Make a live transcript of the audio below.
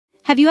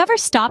Have you ever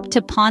stopped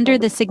to ponder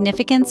the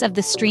significance of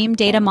the stream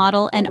data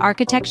model and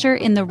architecture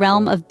in the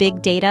realm of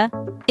big data?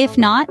 If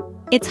not,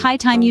 it's high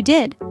time you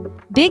did.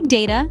 Big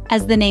data,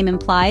 as the name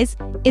implies,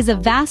 is a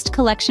vast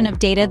collection of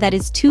data that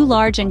is too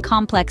large and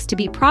complex to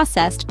be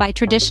processed by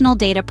traditional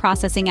data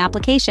processing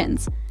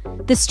applications.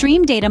 The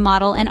stream data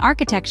model and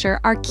architecture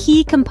are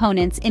key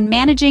components in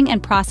managing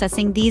and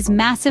processing these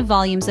massive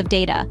volumes of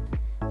data.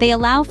 They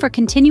allow for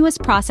continuous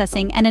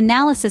processing and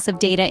analysis of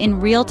data in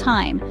real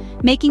time,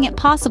 making it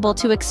possible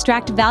to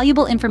extract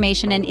valuable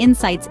information and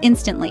insights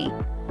instantly.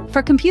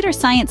 For computer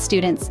science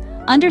students,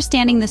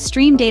 understanding the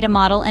stream data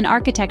model and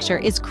architecture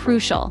is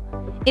crucial.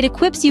 It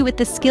equips you with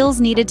the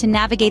skills needed to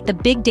navigate the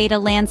big data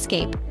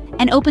landscape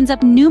and opens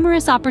up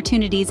numerous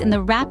opportunities in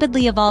the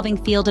rapidly evolving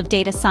field of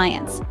data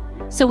science.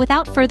 So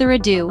without further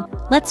ado,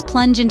 let's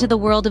plunge into the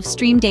world of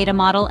stream data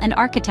model and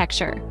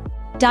architecture.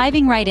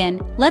 Diving right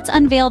in, let's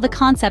unveil the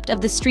concept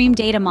of the stream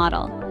data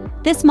model.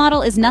 This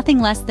model is nothing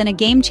less than a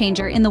game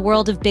changer in the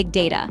world of big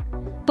data.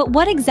 But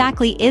what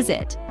exactly is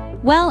it?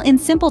 Well, in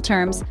simple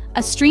terms,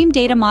 a stream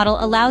data model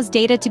allows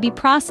data to be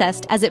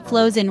processed as it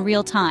flows in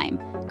real time,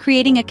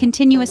 creating a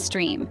continuous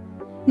stream.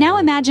 Now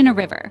imagine a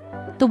river.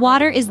 The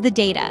water is the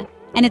data,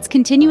 and it's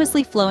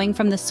continuously flowing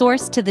from the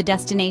source to the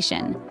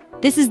destination.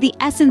 This is the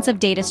essence of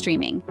data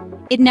streaming.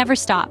 It never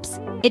stops,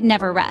 it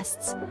never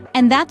rests.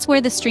 And that's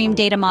where the stream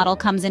data model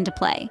comes into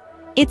play.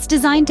 It's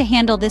designed to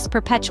handle this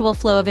perpetual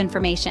flow of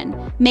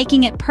information,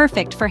 making it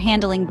perfect for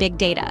handling big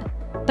data.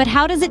 But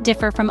how does it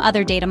differ from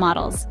other data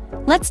models?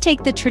 Let's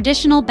take the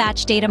traditional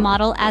batch data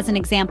model as an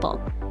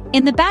example.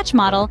 In the batch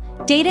model,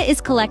 data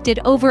is collected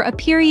over a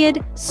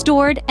period,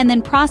 stored, and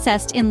then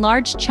processed in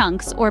large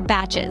chunks or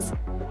batches.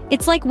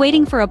 It's like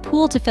waiting for a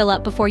pool to fill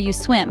up before you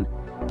swim.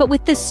 But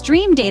with the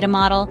stream data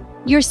model,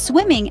 you're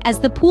swimming as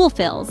the pool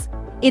fills.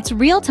 It's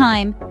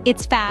real-time,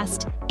 it's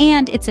fast,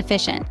 and it's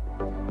efficient.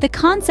 The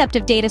concept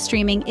of data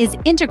streaming is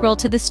integral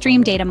to the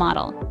stream data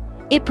model.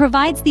 It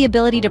provides the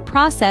ability to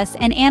process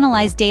and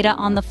analyze data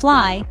on the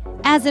fly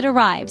as it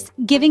arrives,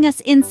 giving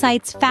us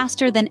insights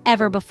faster than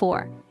ever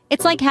before.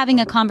 It's like having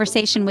a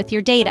conversation with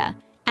your data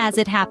as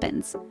it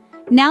happens.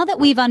 Now that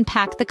we've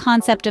unpacked the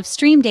concept of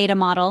stream data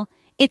model,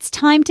 it's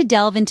time to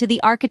delve into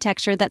the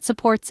architecture that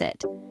supports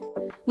it.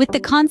 With the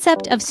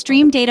concept of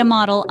stream data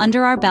model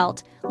under our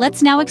belt,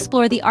 let's now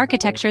explore the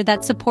architecture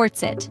that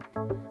supports it.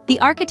 The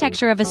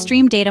architecture of a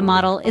stream data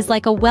model is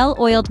like a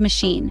well-oiled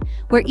machine,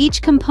 where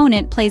each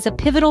component plays a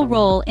pivotal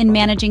role in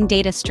managing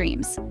data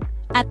streams.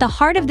 At the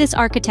heart of this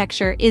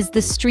architecture is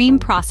the stream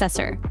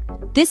processor.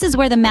 This is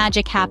where the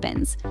magic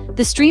happens.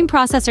 The stream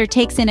processor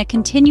takes in a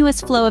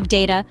continuous flow of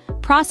data,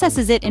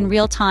 processes it in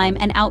real time,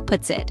 and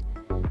outputs it.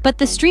 But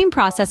the stream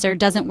processor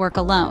doesn't work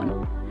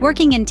alone.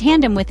 Working in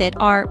tandem with it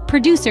are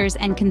producers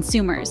and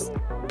consumers.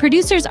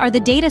 Producers are the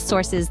data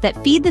sources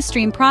that feed the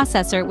stream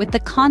processor with the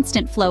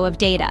constant flow of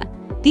data.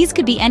 These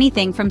could be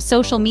anything from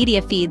social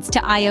media feeds to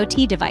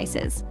IoT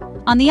devices.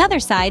 On the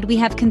other side, we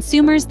have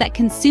consumers that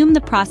consume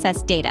the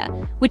processed data,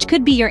 which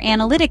could be your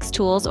analytics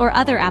tools or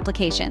other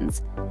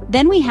applications.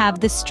 Then we have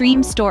the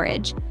stream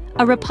storage,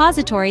 a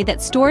repository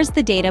that stores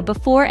the data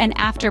before and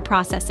after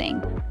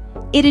processing.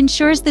 It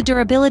ensures the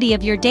durability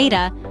of your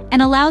data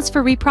and allows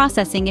for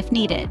reprocessing if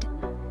needed.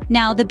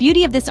 Now, the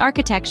beauty of this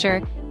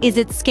architecture is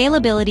its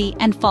scalability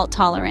and fault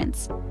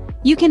tolerance.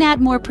 You can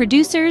add more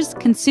producers,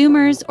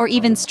 consumers, or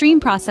even stream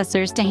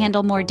processors to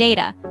handle more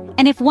data.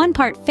 And if one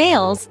part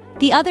fails,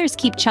 the others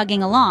keep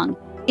chugging along,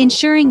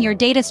 ensuring your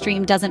data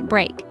stream doesn't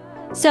break.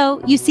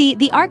 So, you see,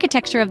 the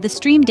architecture of the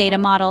stream data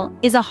model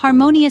is a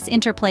harmonious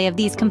interplay of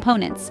these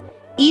components,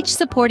 each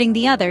supporting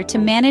the other to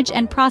manage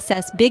and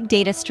process big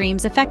data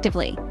streams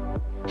effectively.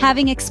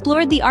 Having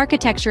explored the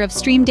architecture of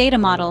stream data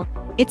model,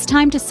 it's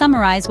time to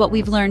summarize what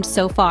we've learned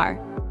so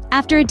far.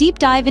 After a deep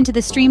dive into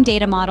the stream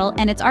data model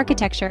and its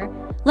architecture,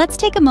 let's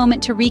take a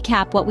moment to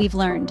recap what we've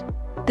learned.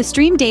 The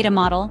stream data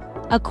model,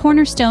 a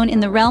cornerstone in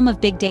the realm of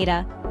big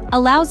data,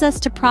 allows us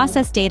to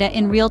process data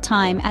in real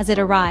time as it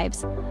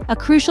arrives, a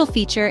crucial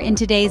feature in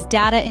today's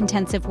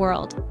data-intensive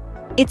world.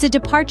 It's a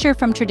departure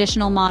from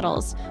traditional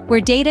models, where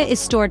data is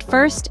stored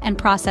first and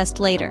processed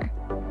later.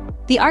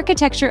 The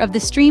architecture of the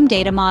stream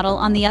data model,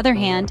 on the other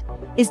hand,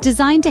 is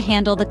designed to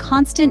handle the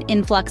constant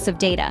influx of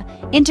data,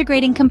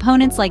 integrating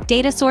components like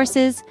data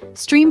sources,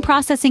 stream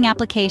processing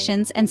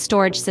applications, and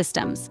storage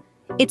systems.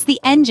 It's the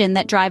engine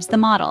that drives the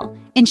model,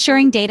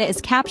 ensuring data is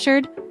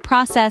captured,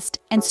 processed,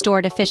 and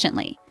stored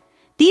efficiently.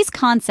 These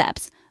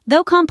concepts,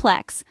 though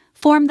complex,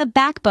 form the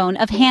backbone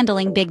of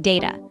handling big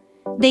data.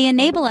 They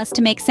enable us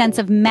to make sense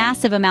of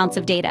massive amounts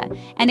of data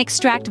and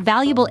extract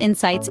valuable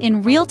insights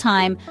in real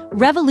time,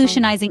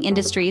 revolutionizing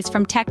industries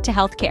from tech to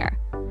healthcare.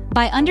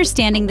 By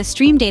understanding the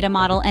stream data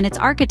model and its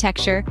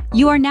architecture,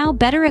 you are now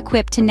better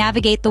equipped to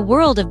navigate the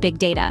world of big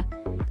data.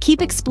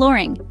 Keep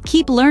exploring,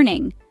 keep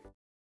learning,